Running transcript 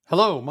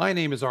Hello, my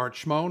name is Art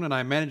Schmoen, and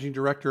I'm Managing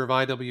Director of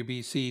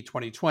IWBC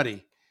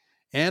 2020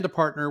 and a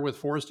partner with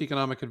Forest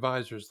Economic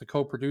Advisors, the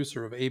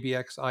co-producer of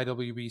ABX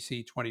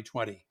IWBC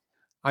 2020.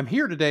 I'm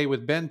here today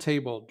with Ben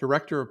Tabolt,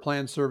 Director of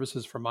Planned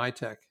Services for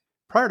MiTek.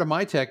 Prior to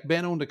MiTek,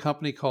 Ben owned a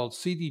company called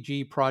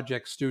CDG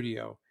Project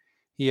Studio.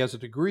 He has a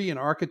degree in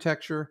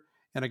architecture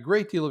and a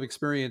great deal of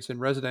experience in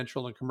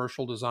residential and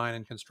commercial design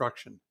and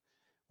construction.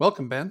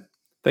 Welcome, Ben.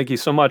 Thank you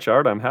so much,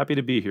 Art. I'm happy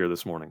to be here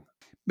this morning.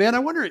 Ben, I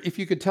wonder if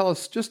you could tell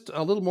us just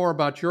a little more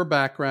about your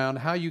background,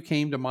 how you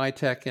came to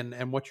MiTek,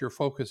 and what your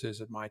focus is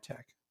at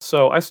MiTek.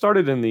 So I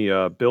started in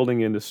the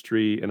building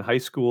industry in high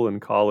school and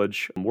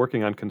college,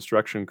 working on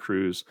construction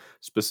crews,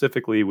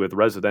 specifically with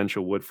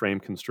residential wood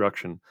frame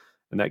construction.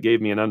 And that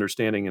gave me an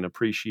understanding and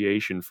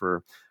appreciation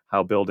for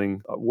how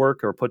building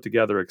work or put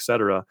together,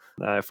 etc.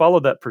 I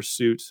followed that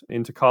pursuit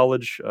into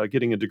college,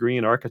 getting a degree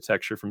in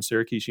architecture from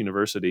Syracuse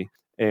University.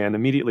 And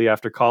immediately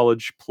after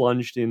college,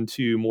 plunged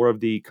into more of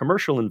the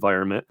commercial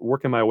environment,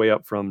 working my way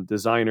up from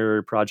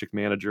designer, project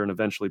manager, and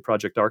eventually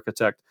project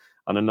architect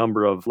on a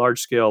number of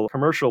large-scale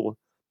commercial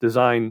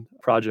design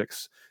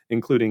projects,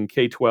 including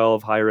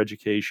K-12, higher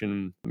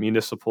education,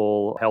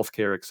 municipal,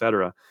 healthcare,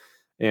 etc.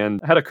 And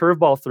I had a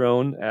curveball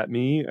thrown at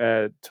me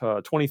at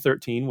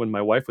 2013 when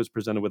my wife was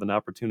presented with an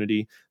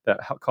opportunity that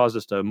caused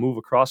us to move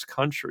across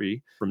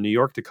country from New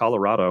York to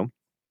Colorado.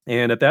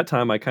 And at that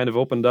time, I kind of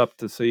opened up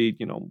to see,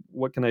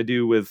 what can I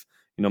do with,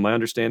 my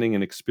understanding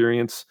and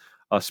experience,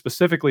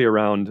 specifically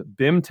around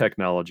BIM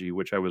technology,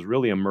 which I was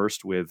really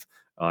immersed with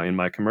in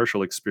my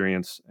commercial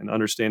experience, and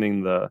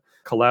understanding the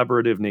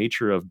collaborative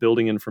nature of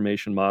building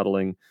information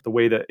modeling, the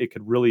way that it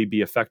could really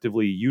be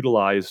effectively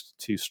utilized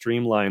to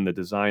streamline the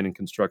design and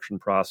construction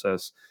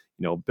process.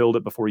 Build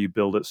it before you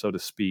build it, so to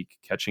speak,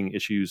 catching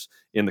issues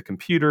in the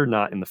computer,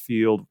 not in the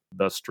field,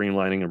 thus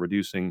streamlining and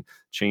reducing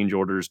change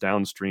orders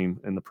downstream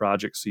in the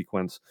project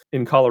sequence.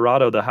 In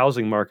Colorado, the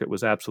housing market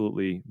was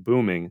absolutely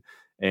booming.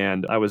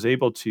 And I was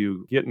able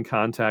to get in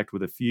contact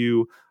with a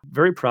few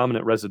very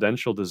prominent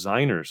residential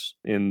designers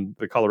in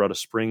the Colorado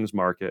Springs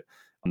market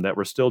that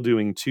were still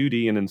doing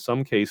 2D and in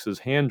some cases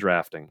hand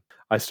drafting.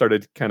 I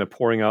started kind of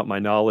pouring out my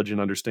knowledge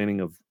and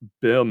understanding of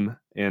BIM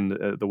and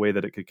the way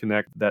that it could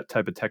connect, that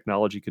type of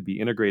technology could be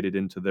integrated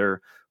into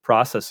their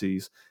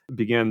processes,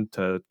 began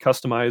to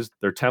customize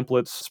their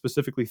templates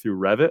specifically through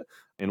Revit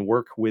and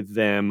work with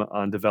them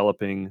on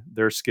developing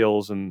their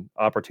skills and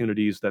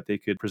opportunities that they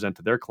could present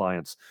to their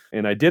clients.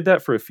 And I did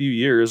that for a few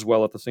years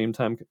while at the same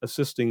time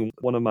assisting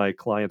one of my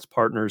clients'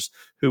 partners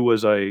who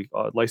was a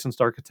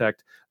licensed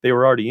architect. They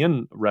were already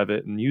in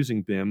Revit and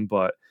using BIM,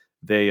 but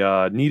they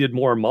needed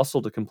more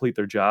muscle to complete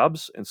their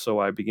jobs. And so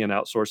I began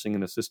outsourcing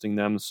and assisting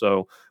them.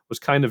 So was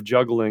kind of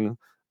juggling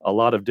a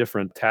lot of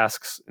different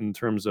tasks in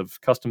terms of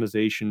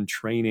customization,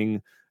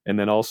 training, and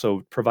then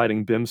also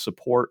providing BIM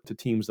support to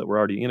teams that were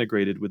already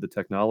integrated with the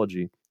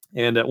technology.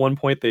 And at one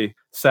point, they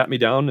sat me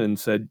down and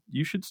said,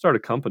 "You should start a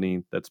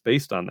company that's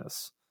based on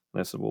this." And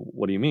I said, "Well,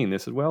 what do you mean?" They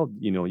said, "Well,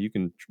 you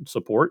can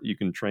support, you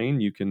can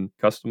train, you can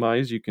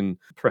customize, you can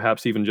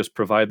perhaps even just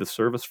provide the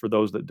service for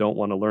those that don't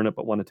want to learn it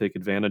but want to take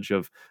advantage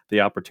of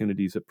the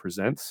opportunities it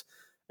presents."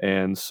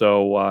 And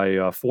so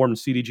I formed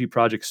CDG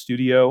Project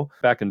Studio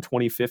back in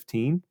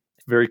 2015.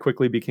 Very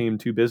quickly became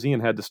too busy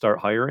and had to start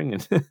hiring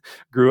and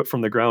grew it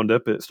from the ground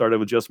up. It started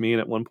with just me. And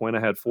at one point,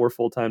 I had 4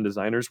 full-time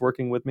designers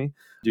working with me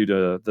due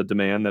to the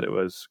demand that it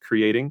was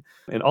creating.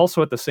 And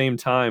also at the same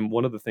time,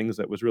 one of the things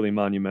that was really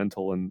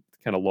monumental and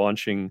kind of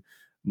launching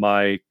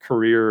my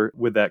career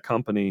with that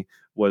company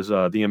was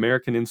the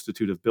American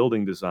Institute of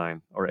Building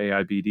Design, or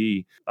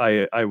AIBD.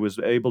 I was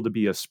able to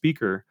be a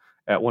speaker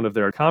at one of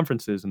their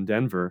conferences in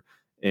Denver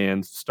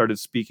and started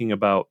speaking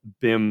about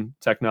BIM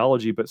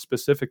technology, but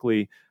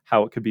specifically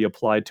how it could be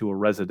applied to a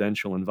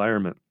residential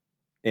environment.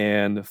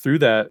 And through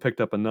that, picked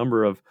up a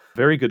number of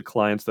very good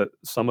clients that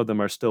some of them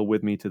are still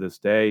with me to this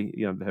day,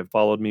 have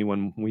followed me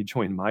when we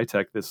joined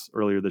MiTek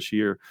earlier this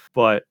year.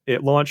 But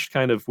it launched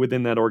kind of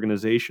within that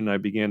organization. I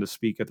began to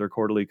speak at their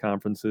quarterly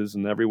conferences,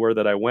 and everywhere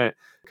that I went,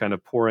 kind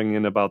of pouring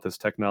in about this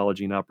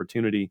technology and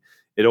opportunity.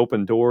 It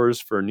opened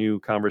doors for new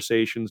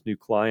conversations, new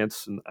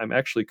clients. And I'm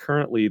actually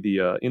currently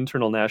the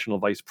internal national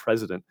vice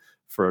president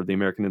for the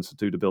American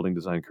Institute of Building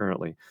Design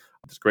currently.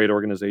 It's a great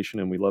organization,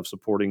 and we love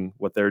supporting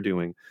what they're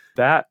doing.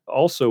 That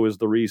also is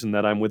the reason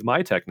that I'm with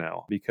MiTek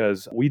now,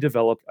 because we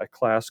developed a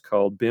class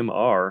called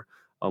BIM-R,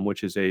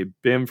 which is a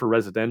BIM for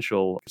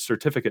residential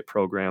certificate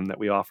program that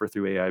we offer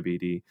through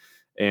AIBD.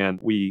 And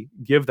we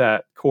give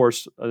that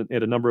course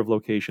at a number of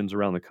locations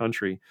around the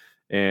country.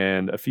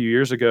 And a few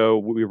years ago,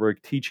 we were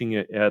teaching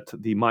it at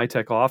the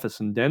MiTek office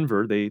in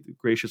Denver. They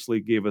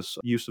graciously gave us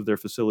use of their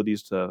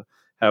facilities to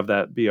have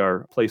that be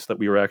our place that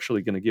we were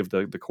actually going to give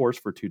the course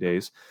for 2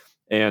 days.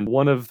 And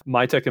one of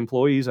MiTek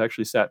employees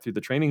actually sat through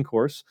the training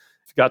course,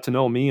 got to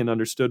know me and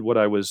understood what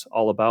I was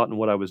all about and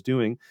what I was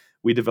doing.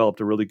 We developed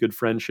a really good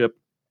friendship.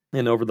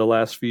 And over the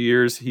last few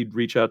years, he'd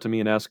reach out to me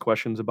and ask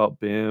questions about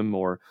BIM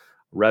or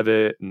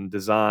Revit and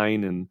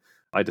design, and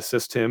I'd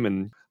assist him.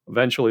 And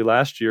Eventually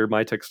last year,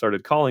 Mitek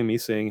started calling me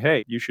saying,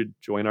 hey, you should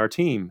join our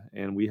team.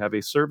 And we have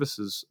a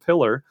services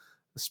pillar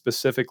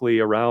specifically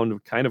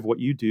around kind of what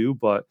you do,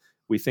 but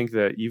we think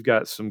that you've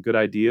got some good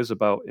ideas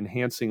about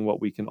enhancing what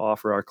we can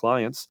offer our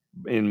clients.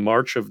 In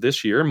March of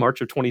this year,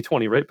 March of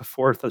 2020, right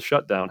before the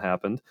shutdown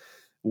happened,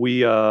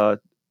 we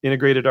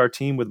integrated our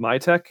team with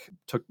Mitek,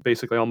 took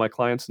basically all my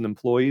clients and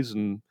employees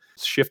and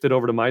shifted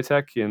over to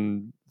Mitek.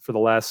 And for the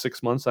last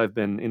 6 months, I've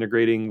been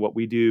integrating what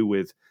we do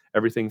with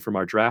everything from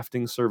our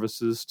drafting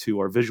services to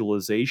our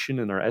visualization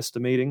and our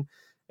estimating.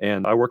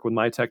 And I work with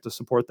Mitek to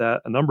support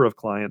that. A number of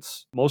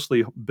clients,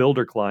 mostly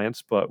builder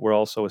clients, but we're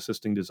also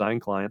assisting design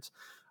clients.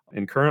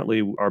 And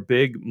currently, our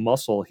big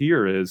muscle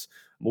here is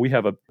we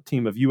have a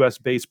team of US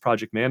based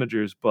project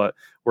managers, but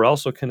we're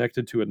also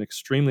connected to an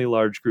extremely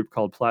large group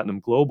called Platinum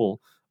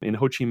Global in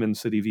Ho Chi Minh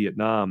City,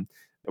 Vietnam.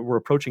 We're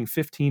approaching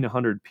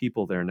 1,500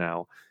 people there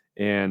now.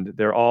 And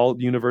they're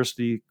all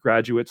university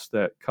graduates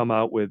that come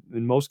out with,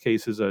 in most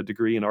cases, a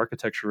degree in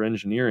architecture or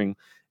engineering.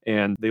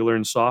 And they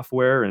learn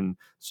software and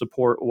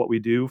support what we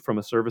do from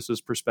a services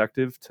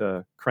perspective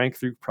to crank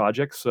through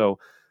projects. So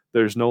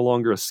there's no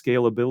longer a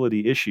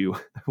scalability issue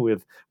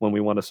with when we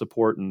want to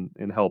support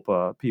and help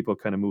people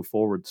kind of move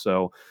forward.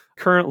 So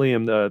currently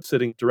I'm the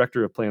sitting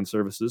director of planned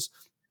services,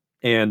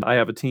 and I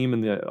have a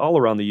team all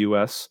around the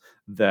U.S.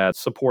 that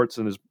supports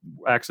and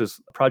acts as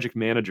project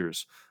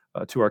managers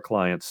to our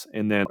clients.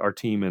 And then our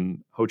team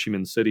in Ho Chi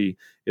Minh City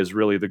is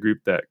really the group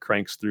that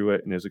cranks through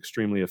it and is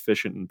extremely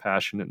efficient and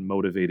passionate and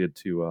motivated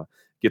to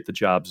get the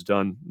jobs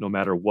done, no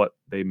matter what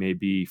they may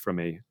be from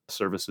a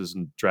services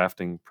and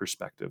drafting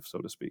perspective, so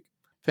to speak.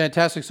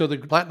 Fantastic. So the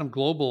Platinum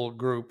Global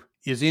Group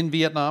is in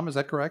Vietnam, is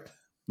that correct?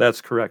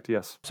 That's correct,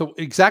 yes. So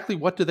exactly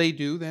what do they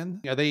do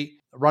then? Are they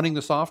running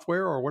the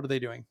software or what are they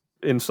doing?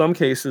 In some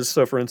cases,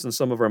 so for instance,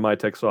 some of our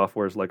MiTek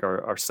softwares, like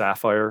our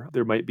Sapphire,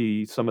 there might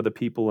be some of the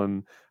people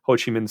in Ho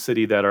Chi Minh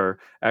City that are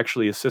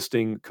actually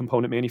assisting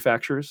component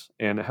manufacturers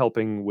and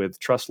helping with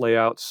truss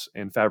layouts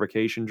and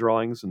fabrication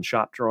drawings and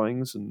shop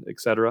drawings and et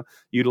cetera,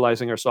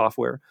 utilizing our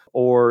software.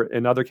 Or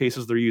in other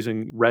cases, they're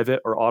using Revit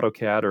or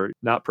AutoCAD or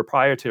not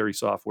proprietary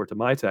software to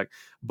MiTek,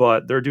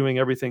 but they're doing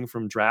everything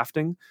from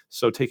drafting,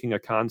 so taking a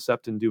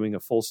concept and doing a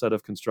full set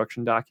of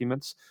construction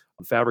documents,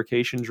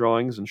 fabrication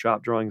drawings and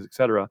shop drawings, et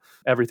cetera.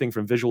 Everything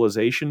from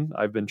visualization.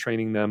 I've been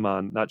training them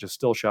on not just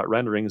still shot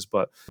renderings,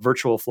 but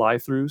virtual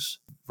fly-throughs,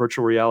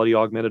 virtual reality,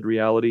 augmented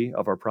reality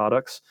of our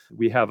products.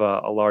 We have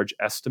a large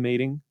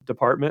estimating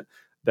department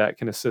that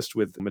can assist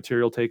with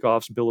material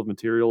takeoffs, bill of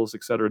materials,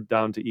 et cetera,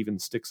 down to even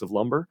sticks of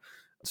lumber.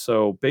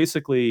 So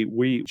basically,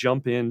 we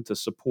jump in to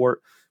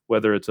support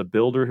whether it's a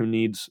builder who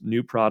needs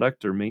new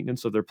product or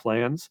maintenance of their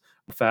plans,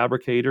 a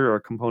fabricator or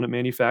a component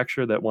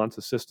manufacturer that wants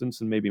assistance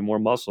and maybe more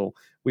muscle.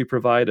 We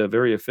provide a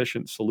very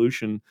efficient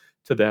solution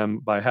to them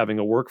by having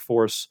a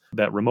workforce,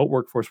 that remote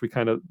workforce. We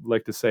kind of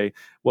like to say,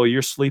 well,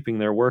 you're sleeping,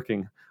 they're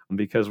working,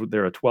 because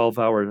they're a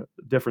 12-hour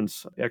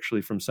difference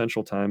actually from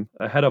Central Time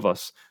ahead of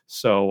us.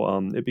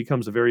 So it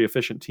becomes a very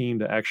efficient team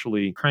to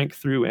actually crank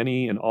through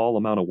any and all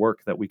amount of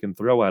work that we can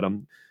throw at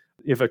them.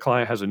 If a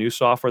client has a new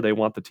software they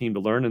want the team to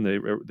learn and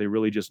they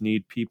really just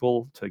need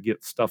people to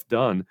get stuff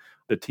done,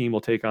 the team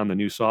will take on the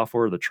new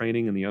software, the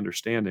training, and the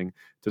understanding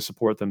to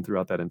support them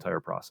throughout that entire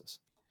process.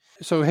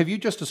 So have you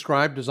just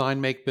described design,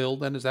 make,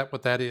 build then? Is that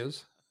what that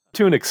is?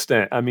 To an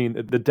extent. I mean,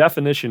 the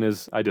definition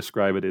as I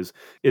describe it is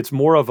it's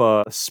more of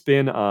a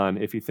spin on,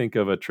 if you think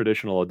of a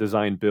traditional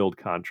design build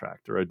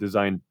contract or a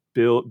design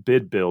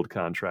bid build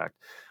contract.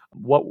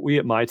 What we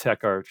at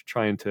Mitek are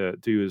trying to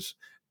do is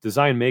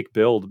design, make,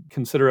 build,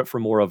 consider it for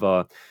more of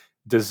a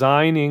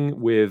designing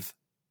with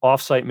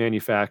offsite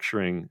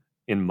manufacturing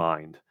in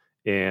mind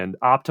and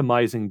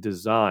optimizing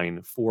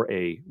design for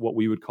a what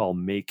we would call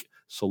make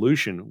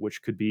solution,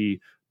 which could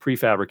be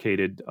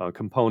prefabricated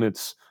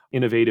components,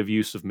 innovative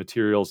use of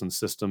materials and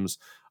systems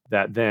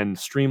that then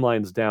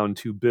streamlines down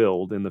to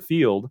build in the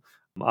field,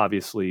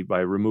 obviously by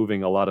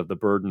removing a lot of the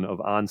burden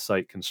of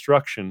on-site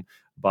construction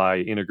by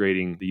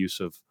integrating the use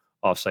of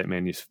off-site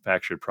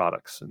manufactured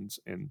products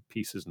and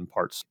pieces and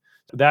parts.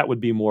 That would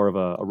be more of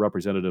a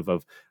representative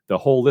of the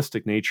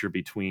holistic nature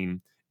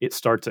between it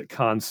starts at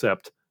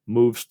concept,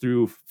 moves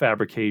through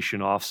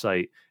fabrication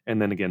off-site,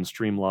 and then again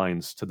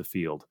streamlines to the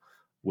field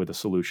with a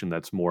solution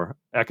that's more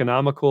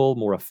economical,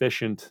 more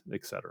efficient,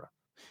 et cetera.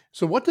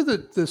 So what do the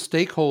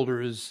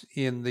stakeholders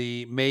in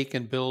the make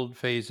and build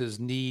phases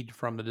need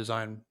from the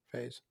design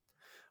phase?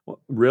 Well,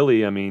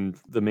 really, I mean,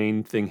 the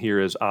main thing here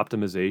is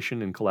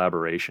optimization and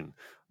collaboration.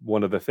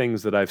 One of the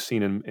things that I've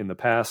seen in the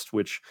past,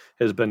 which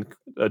has been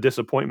a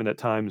disappointment at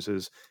times,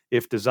 is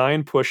if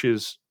design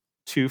pushes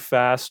too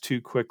fast, too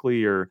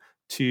quickly, or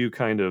too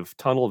kind of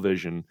tunnel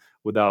vision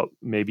without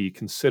maybe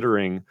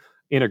considering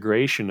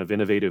integration of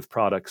innovative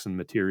products and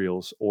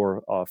materials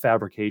or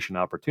fabrication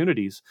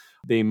opportunities,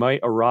 they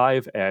might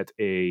arrive at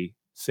a,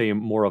 say,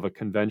 more of a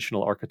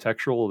conventional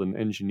architectural and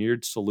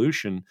engineered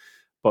solution,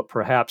 but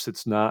perhaps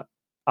it's not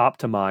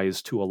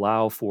optimized to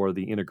allow for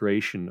the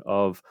integration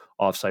of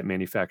offsite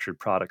manufactured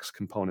products,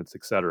 components,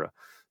 etc.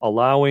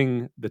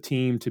 Allowing the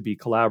team to be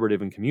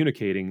collaborative and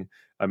communicating.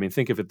 I mean,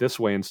 think of it this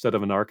way: instead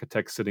of an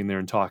architect sitting there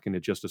and talking to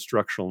just a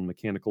structural and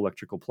mechanical,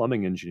 electrical,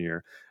 plumbing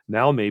engineer,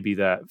 now maybe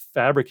that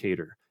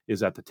fabricator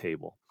is at the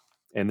table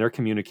and they're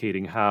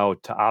communicating how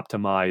to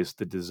optimize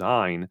the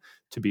design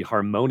to be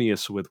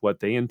harmonious with what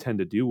they intend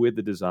to do with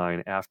the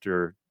design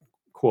after,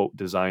 quote,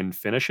 design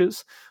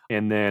finishes.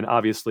 And then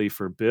obviously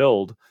for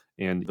build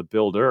and the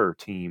builder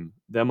team,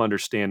 them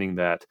understanding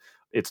that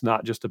it's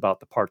not just about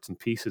the parts and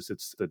pieces,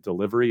 it's the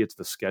delivery, it's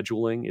the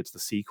scheduling, it's the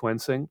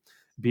sequencing.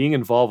 Being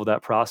involved with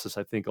that process,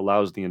 I think,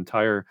 allows the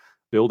entire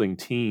building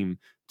team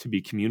to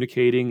be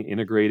communicating,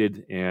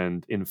 integrated,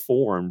 and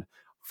informed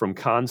from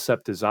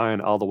concept design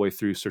all the way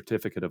through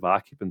certificate of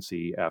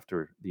occupancy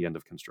after the end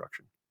of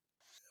construction.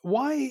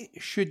 Why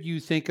should you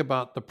think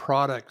about the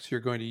products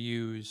you're going to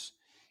use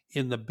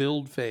in the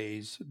build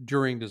phase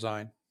during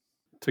design?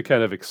 To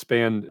kind of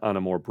expand on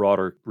a more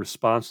broader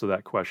response to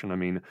that question, I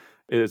mean,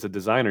 as a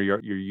designer, you're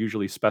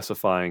usually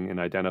specifying and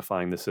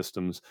identifying the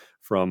systems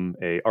from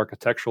a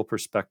architectural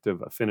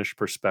perspective, a finish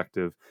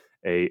perspective,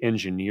 a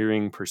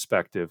engineering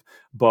perspective.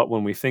 But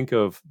when we think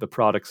of the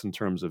products in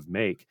terms of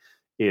make,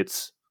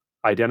 it's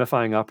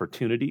identifying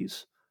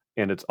opportunities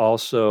and it's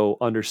also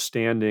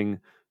understanding.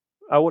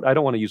 I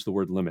don't want to use the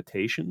word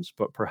limitations,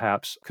 but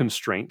perhaps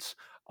constraints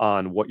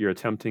on what you're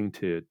attempting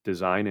to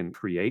design and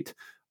create,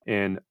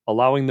 and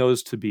allowing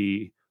those to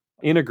be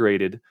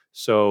integrated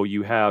so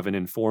you have an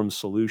informed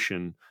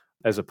solution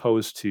as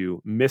opposed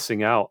to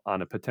missing out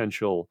on a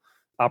potential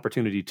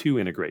opportunity to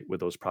integrate with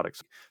those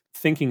products.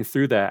 Thinking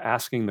through that,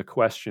 asking the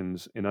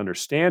questions and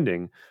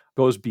understanding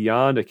goes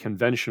beyond a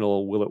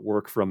conventional will it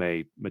work from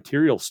a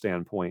material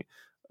standpoint,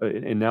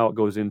 and now it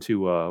goes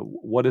into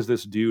what does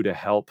this do to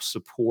help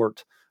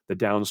support the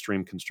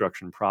downstream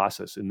construction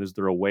process? And is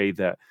there a way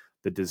that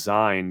the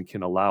design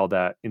can allow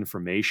that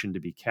information to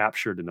be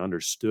captured and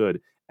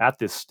understood at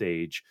this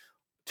stage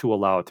to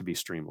allow it to be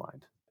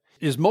streamlined?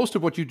 Is most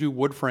of what you do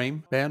wood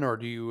frame, Ben, or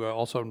do you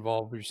also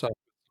involve yourself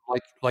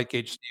with light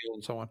gauge steel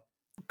and so on?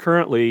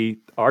 Currently,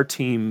 our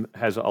team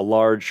has a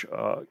large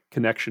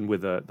connection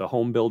with the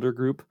home builder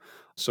group.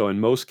 So in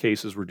most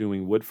cases, we're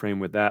doing wood frame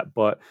with that,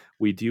 but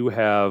we do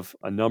have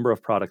a number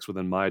of products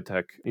within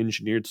MiTek,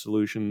 engineered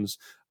solutions,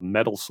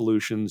 metal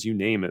solutions, you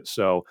name it.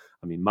 So,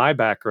 I mean, my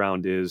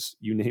background is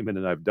you name it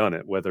and I've done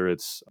it, whether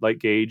it's light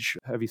gauge,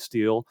 heavy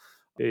steel,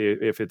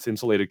 if it's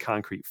insulated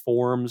concrete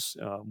forms,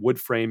 wood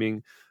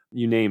framing,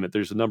 you name it.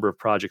 There's a number of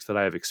projects that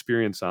I have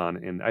experience on.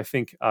 And I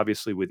think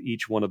obviously with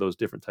each one of those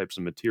different types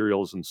of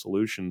materials and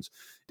solutions,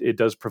 it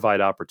does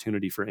provide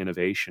opportunity for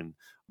innovation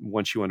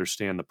once you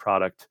understand the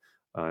product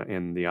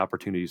and the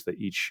opportunities that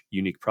each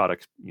unique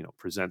product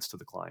presents to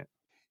the client.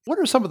 What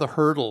are some of the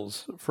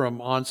hurdles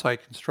from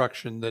on-site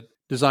construction that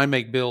design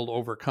make build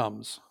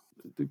overcomes?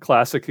 The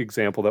classic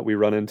example that we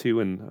run into,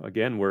 and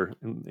again, we're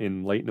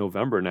in late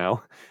November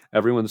now.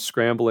 Everyone's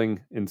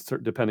scrambling,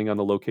 depending on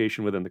the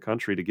location within the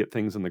country, to get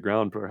things in the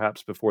ground,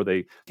 perhaps before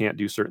they can't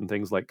do certain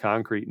things like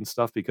concrete and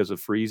stuff because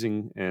of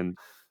freezing. And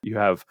you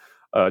have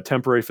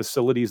temporary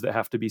facilities that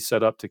have to be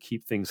set up to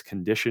keep things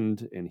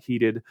conditioned and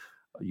heated.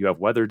 You have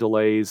weather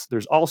delays.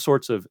 There's all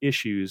sorts of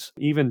issues,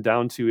 even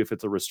down to if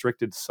it's a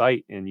restricted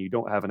site and you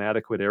don't have an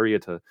adequate area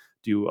to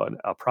do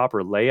a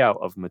proper layout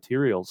of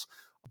materials.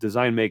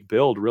 Design make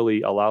build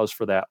really allows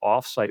for that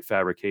offsite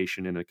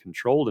fabrication in a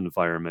controlled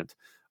environment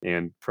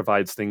and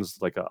provides things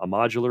like a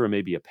modular or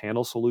maybe a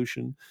panel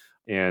solution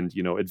and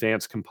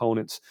advanced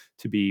components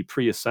to be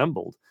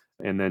pre-assembled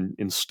and then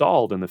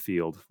installed in the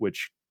field,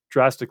 which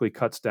drastically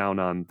cuts down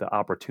on the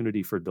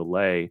opportunity for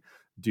delay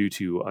due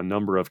to a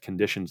number of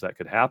conditions that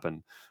could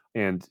happen.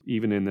 And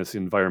even in this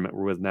environment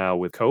we're with now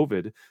with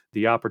COVID,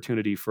 the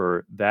opportunity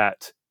for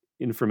that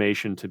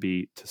information to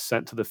be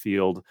sent to the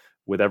field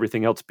with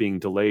everything else being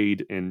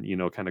delayed and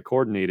kind of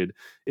coordinated,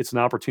 it's an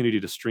opportunity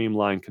to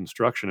streamline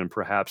construction and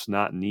perhaps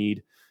not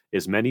need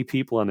as many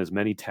people on as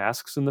many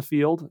tasks in the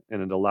field,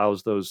 and it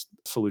allows those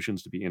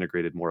solutions to be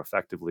integrated more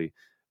effectively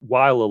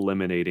while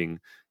eliminating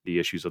the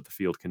issues of the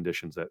field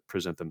conditions that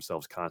present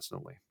themselves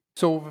constantly.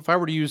 So, if I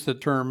were to use the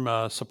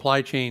term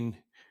supply chain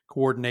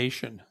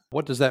coordination,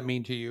 what does that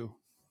mean to you?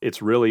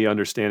 It's really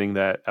understanding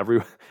that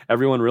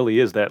everyone really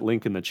is that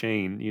link in the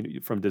chain,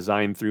 from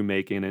design through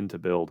making into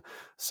build.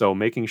 So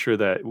making sure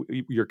that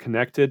you're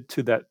connected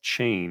to that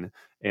chain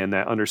and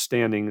that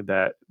understanding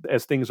that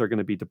as things are going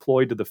to be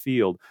deployed to the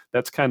field,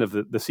 that's kind of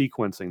the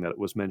sequencing that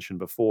was mentioned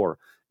before,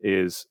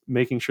 is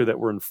making sure that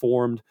we're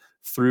informed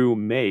through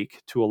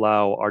make to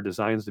allow our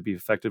designs to be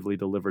effectively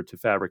delivered to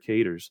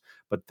fabricators.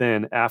 But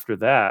then after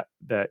that,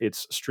 that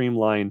it's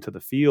streamlined to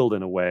the field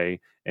in a way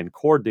and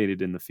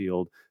coordinated in the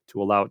field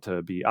to allow it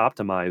to be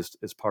optimized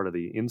as part of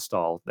the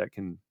install that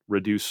can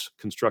reduce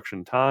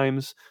construction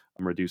times,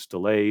 reduce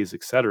delays,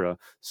 etc.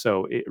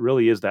 So it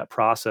really is that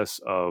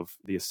process of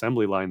the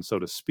assembly line, so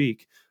to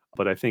speak,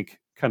 but I think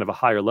kind of a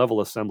higher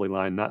level assembly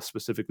line, not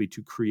specifically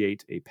to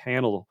create a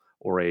panel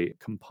or a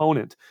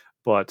component,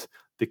 but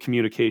the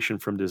communication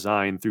from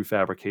design through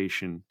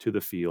fabrication to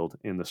the field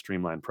in the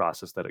streamlined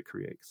process that it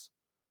creates.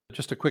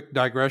 Just a quick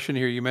digression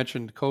here. You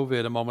mentioned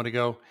COVID a moment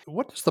ago.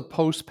 What does the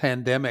post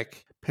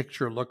pandemic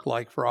picture look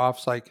like for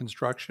offsite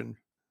construction?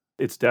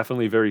 It's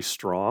definitely very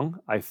strong.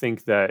 I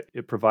think that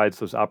it provides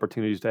those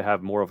opportunities to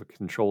have more of a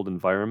controlled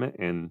environment.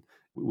 And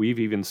we've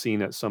even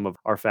seen at some of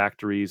our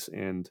factories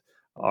and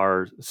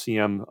our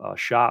CM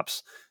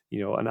shops,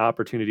 an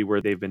opportunity where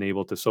they've been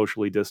able to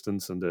socially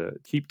distance and to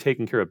keep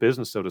taking care of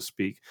business, so to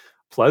speak,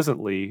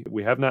 pleasantly.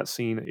 We have not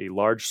seen a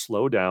large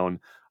slowdown.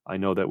 I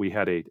know that we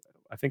had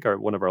I think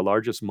one of our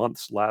largest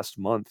months last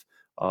month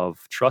of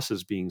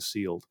trusses being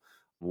sealed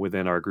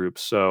within our group.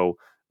 So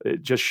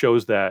it just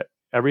shows that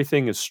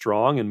everything is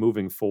strong and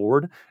moving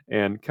forward.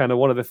 And kind of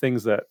one of the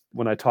things that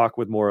when I talk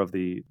with more of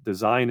the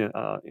design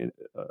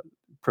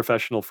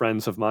professional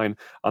friends of mine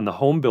on the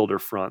home builder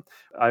front,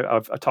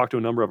 I've talked to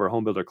a number of our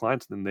home builder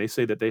clients, and they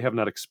say that they have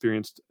not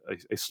experienced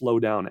a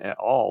slowdown at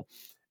all.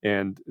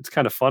 And it's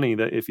kind of funny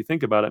that if you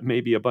think about it,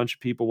 maybe a bunch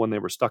of people when they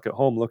were stuck at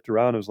home looked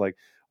around and was like,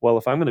 well,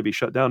 if I'm going to be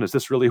shut down, is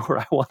this really where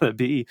I want to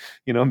be?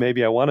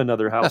 Maybe I want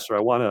another house or I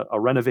want a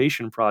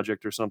renovation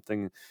project or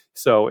something.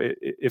 So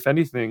if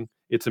anything,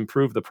 it's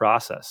improved the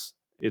process.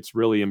 It's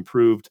really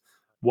improved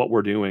what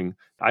we're doing.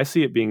 I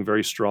see it being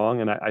very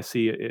strong, and I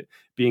see it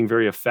being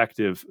very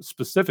effective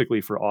specifically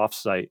for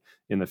offsite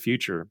in the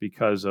future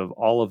because of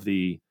all of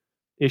the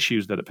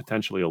issues that it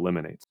potentially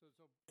eliminates.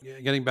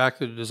 Getting back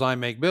to the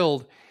design, make,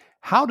 build,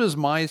 how does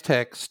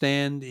MiTek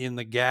stand in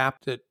the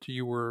gap that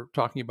you were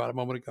talking about a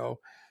moment ago?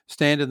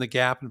 Stand in the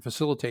gap and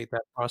facilitate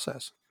that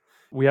process?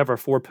 We have our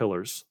 4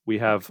 pillars. We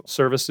have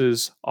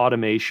services,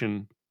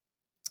 automation,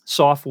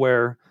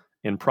 software,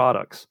 and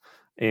products.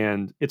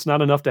 And it's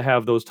not enough to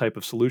have those type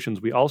of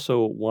solutions. We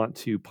also want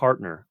to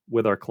partner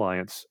with our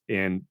clients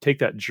and take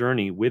that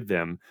journey with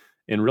them.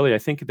 And really, I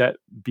think that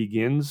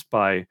begins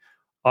by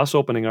us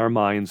opening our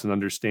minds and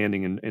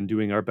understanding and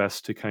doing our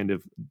best to kind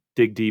of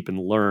dig deep and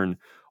learn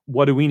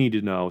what do we need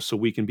to know so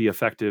we can be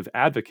effective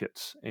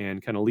advocates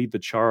and kind of lead the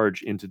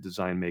charge into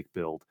design, make,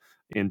 build,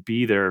 and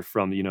be there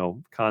from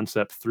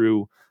concept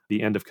through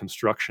the end of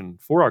construction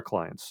for our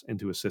clients and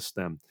to assist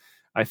them.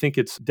 I think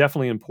it's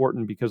definitely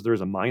important because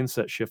there's a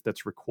mindset shift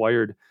that's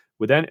required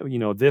within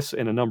this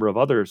and a number of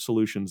other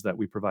solutions that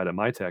we provide at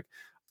MiTek.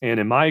 And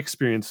in my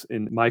experience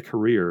in my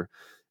career,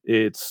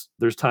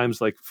 there's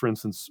times like, for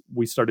instance,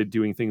 we started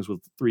doing things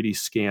with 3D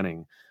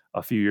scanning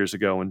a few years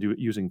ago and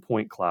using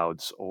point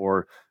clouds,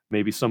 or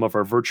maybe some of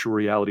our virtual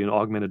reality and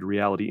augmented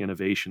reality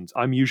innovations.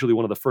 I'm usually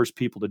one of the first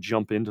people to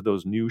jump into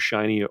those new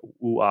shiny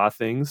ooh-ah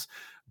things.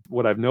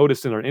 What I've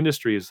noticed in our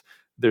industry is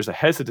there's a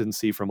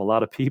hesitancy from a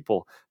lot of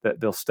people that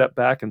they'll step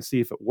back and see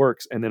if it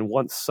works. And then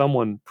once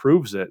someone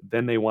proves it,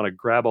 then they want to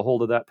grab a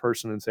hold of that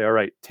person and say, all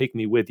right, take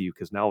me with you,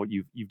 because now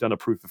you've done a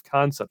proof of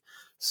concept.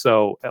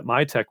 So at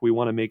MiTek, we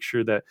want to make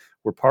sure that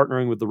we're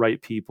partnering with the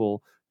right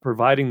people,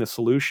 providing the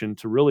solution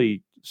to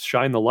really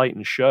shine the light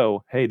and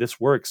show, hey, this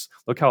works.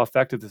 Look how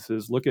effective this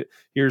is.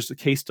 Here's the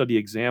case study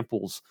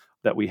examples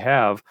that we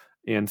have.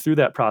 And through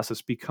that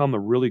process, become a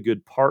really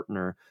good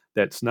partner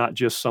that's not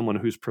just someone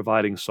who's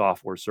providing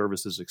software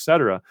services, et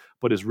cetera,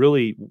 but is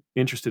really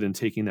interested in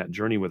taking that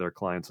journey with our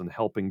clients and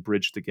helping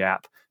bridge the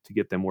gap to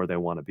get them where they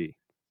want to be.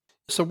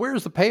 So,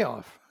 where's the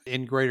payoff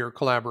in greater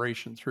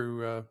collaboration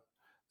through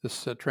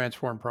this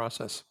transform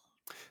process?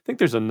 I think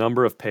there's a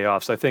number of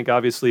payoffs. I think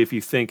obviously if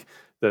you think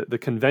the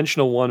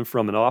conventional one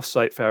from an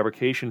offsite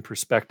fabrication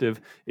perspective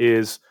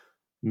is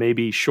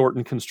maybe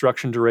shortened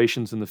construction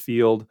durations in the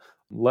field,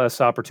 less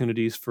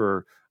opportunities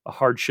for a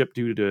hardship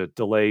due to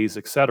delays,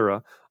 et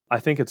cetera. I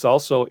think it's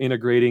also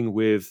integrating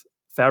with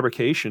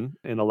fabrication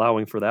and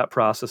allowing for that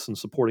process and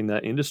supporting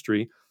that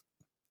industry.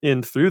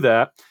 And through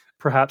that,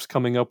 perhaps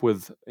coming up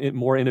with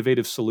more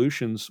innovative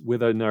solutions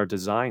within our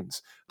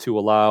designs to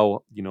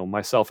allow,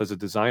 myself as a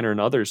designer and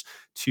others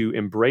to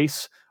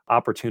embrace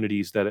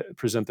opportunities that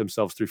present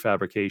themselves through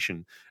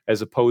fabrication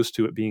as opposed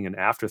to it being an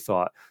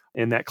afterthought.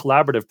 And that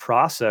collaborative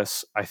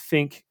process, I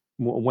think,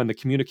 when the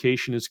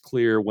communication is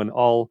clear, when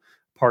all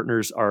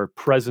partners are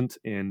present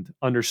and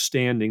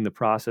understanding the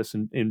process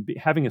and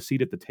having a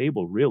seat at the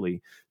table,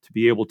 really, to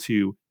be able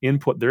to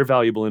input their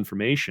valuable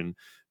information,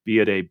 be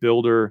it a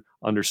builder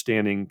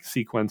understanding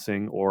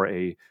sequencing or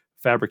a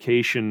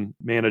fabrication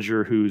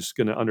manager who's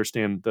going to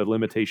understand the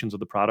limitations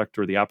of the product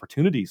or the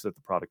opportunities that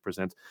the product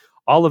presents,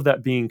 all of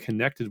that being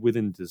connected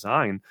within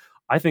design,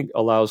 I think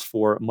allows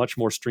for much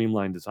more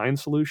streamlined design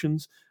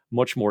solutions,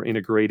 much more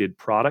integrated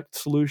product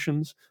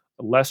solutions,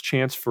 less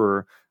chance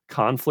for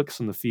conflicts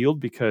in the field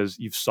because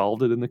you've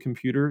solved it in the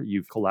computer,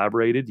 you've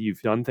collaborated,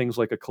 you've done things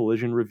like a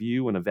collision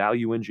review and a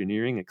value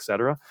engineering, et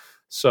cetera.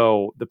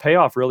 So the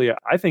payoff really,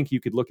 I think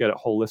you could look at it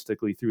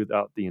holistically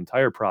throughout the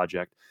entire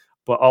project,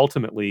 but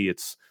ultimately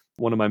it's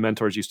one of my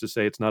mentors used to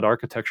say, it's not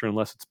architecture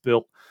unless it's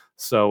built.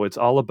 So it's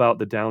all about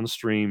the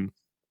downstream.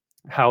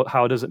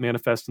 How does it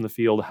manifest in the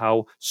field?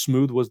 How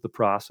smooth was the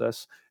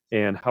process?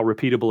 And how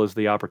repeatable is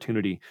the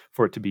opportunity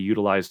for it to be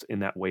utilized in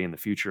that way in the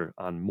future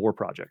on more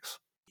projects?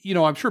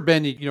 I'm sure,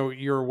 Ben,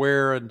 you're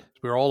aware, and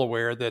we're all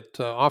aware that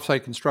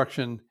offsite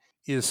construction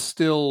is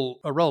still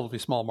a relatively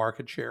small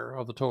market share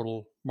of the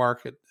total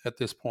market at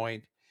this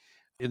point,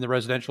 in the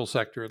residential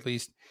sector at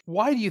least.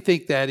 Why do you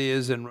think that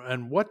is,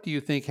 and what do you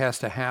think has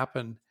to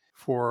happen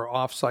for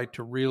offsite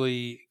to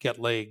really get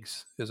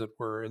legs, as it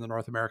were, in the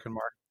North American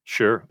market?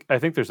 Sure. I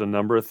think there's a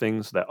number of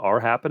things that are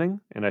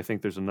happening, and I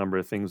think there's a number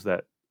of things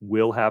that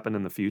will happen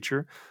in the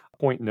future.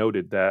 Point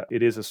noted that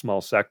it is a small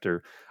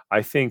sector.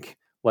 I think,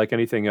 like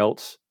anything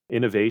else,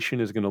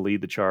 innovation is going to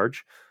lead the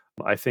charge.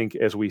 I think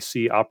as we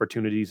see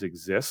opportunities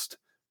exist,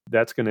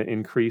 that's going to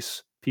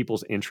increase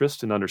people's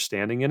interest and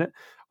understanding in it.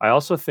 I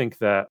also think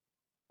that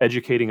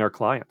educating our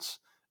clients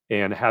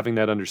and having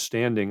that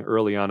understanding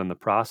early on in the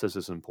process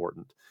is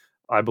important.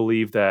 I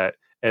believe that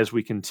as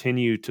we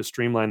continue to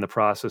streamline the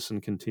process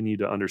and continue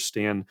to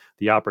understand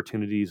the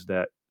opportunities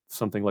that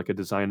something like a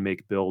design,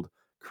 make, build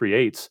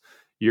creates,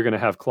 you're going to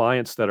have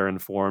clients that are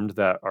informed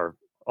that are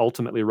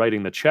ultimately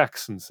writing the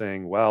checks and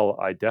saying, well,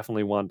 I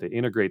definitely want to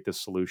integrate this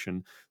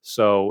solution.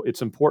 So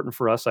it's important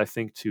for us, I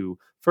think, to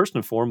first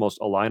and foremost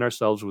align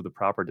ourselves with the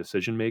proper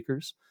decision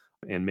makers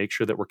and make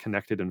sure that we're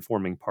connected and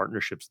forming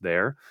partnerships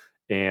there.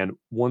 And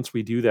once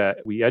we do that,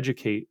 we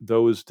educate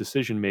those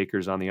decision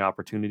makers on the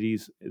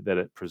opportunities that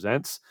it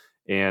presents.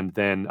 And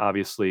then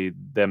obviously,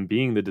 them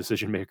being the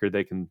decision maker,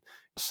 they can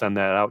send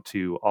that out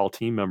to all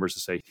team members to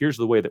say, here's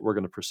the way that we're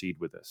going to proceed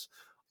with this.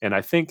 And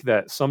I think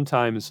that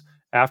sometimes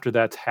after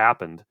that's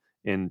happened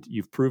and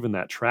you've proven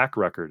that track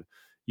record,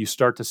 you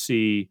start to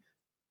see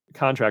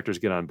contractors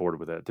get on board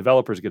with it,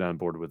 developers get on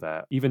board with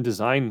that, even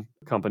design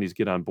companies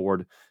get on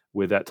board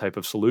with that type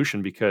of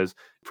solution because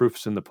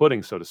proof's in the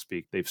pudding, so to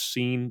speak. They've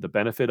seen the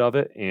benefit of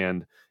it.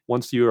 And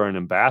once you are an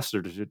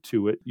ambassador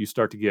to it, you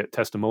start to get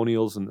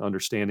testimonials and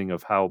understanding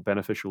of how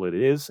beneficial it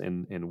is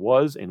and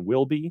was and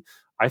will be.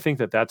 I think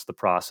that that's the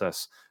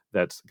process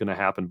that's going to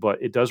happen,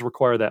 but it does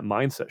require that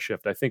mindset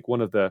shift. I think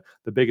one of the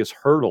biggest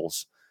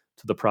hurdles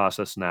to the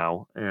process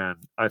now, and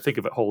I think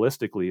of it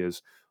holistically,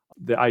 is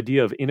the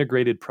idea of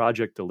integrated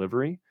project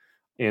delivery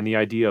and the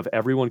idea of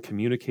everyone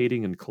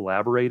communicating and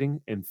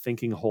collaborating and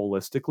thinking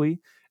holistically,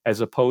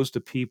 as opposed to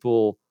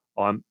people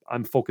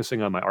I'm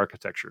focusing on my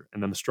architecture,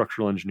 and then the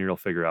structural engineer will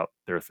figure out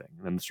their thing.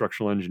 And then the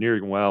structural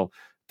engineering, well,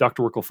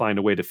 ductwork will find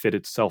a way to fit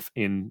itself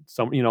in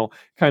some,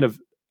 kind of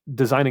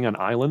designing on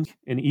island.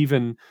 And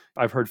even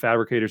I've heard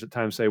fabricators at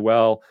times say,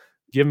 well,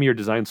 give me your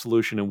design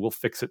solution and we'll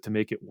fix it to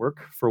make it work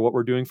for what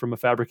we're doing from a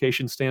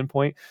fabrication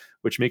standpoint,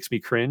 which makes me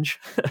cringe.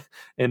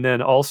 And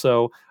then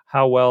also,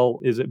 how well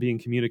is it being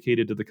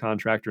communicated to the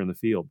contractor in the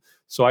field?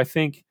 So I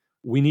think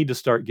we need to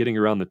start getting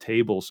around the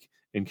tables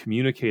and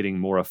communicating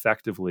more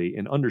effectively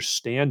and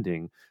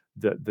understanding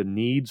the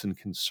needs and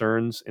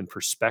concerns and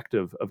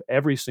perspective of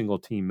every single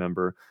team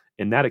member.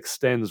 And that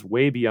extends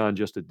way beyond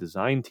just a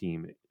design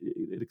team.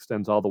 It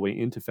extends all the way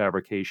into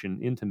fabrication,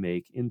 into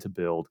make, into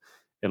build,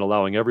 and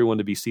allowing everyone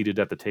to be seated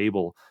at the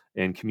table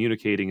and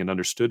communicating and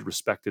understood,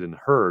 respected, and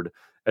heard,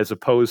 as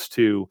opposed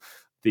to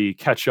the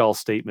catch-all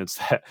statements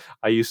that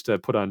I used to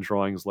put on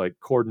drawings, like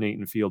coordinate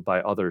and field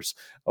by others,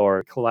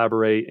 or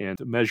collaborate and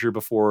measure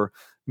before,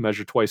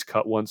 measure twice,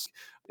 cut once,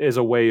 as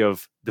a way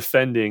of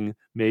defending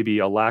maybe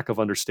a lack of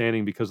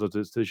understanding because those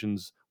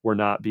decisions were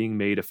not being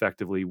made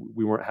effectively.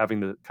 We weren't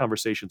having the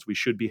conversations we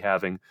should be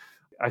having.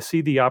 I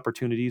see the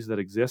opportunities that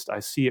exist.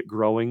 I see it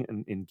growing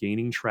and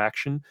gaining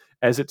traction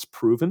as it's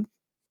proven.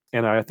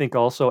 And I think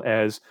also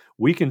as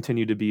we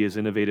continue to be as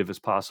innovative as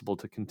possible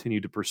to continue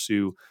to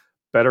pursue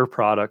better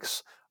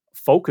products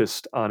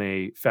focused on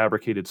a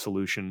fabricated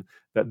solution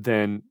that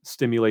then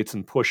stimulates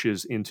and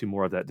pushes into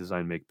more of that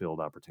design, make, build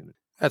opportunity.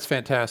 That's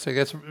fantastic.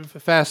 That's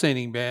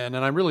fascinating, Ben.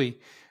 And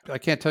I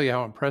can't tell you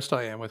how impressed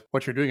I am with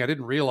what you're doing. I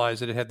didn't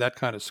realize that it had that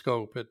kind of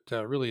scope. It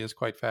really is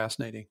quite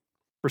fascinating.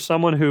 For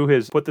someone who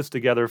has put this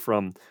together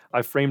from,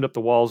 I've framed up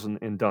the walls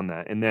and done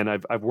that, and then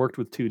I've worked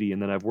with 2D,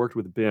 and then I've worked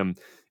with BIM,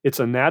 it's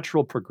a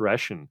natural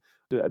progression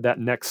to that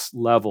next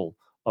level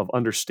of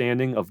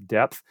understanding, of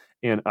depth,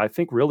 and I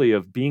think really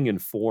of being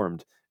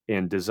informed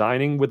and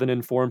designing with an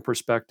informed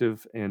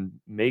perspective and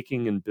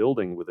making and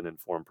building with an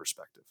informed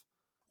perspective.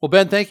 Well,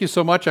 Ben, thank you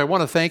so much. I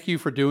want to thank you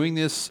for doing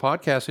this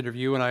podcast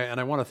interview, and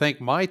I want to thank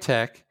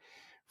MiTek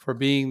for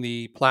being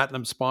the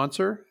platinum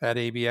sponsor at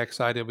ABX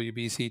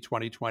IWBC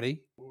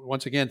 2020.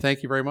 Once again,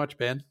 thank you very much,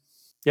 Ben.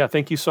 Yeah,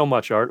 thank you so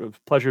much, Art. It was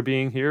a pleasure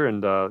being here,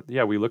 and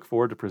we look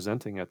forward to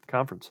presenting at the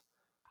conference.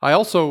 I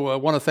also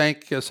want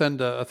to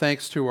send a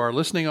thanks to our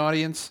listening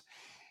audience.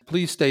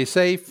 Please stay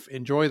safe,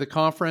 enjoy the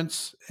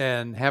conference,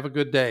 and have a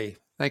good day.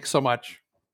 Thanks so much.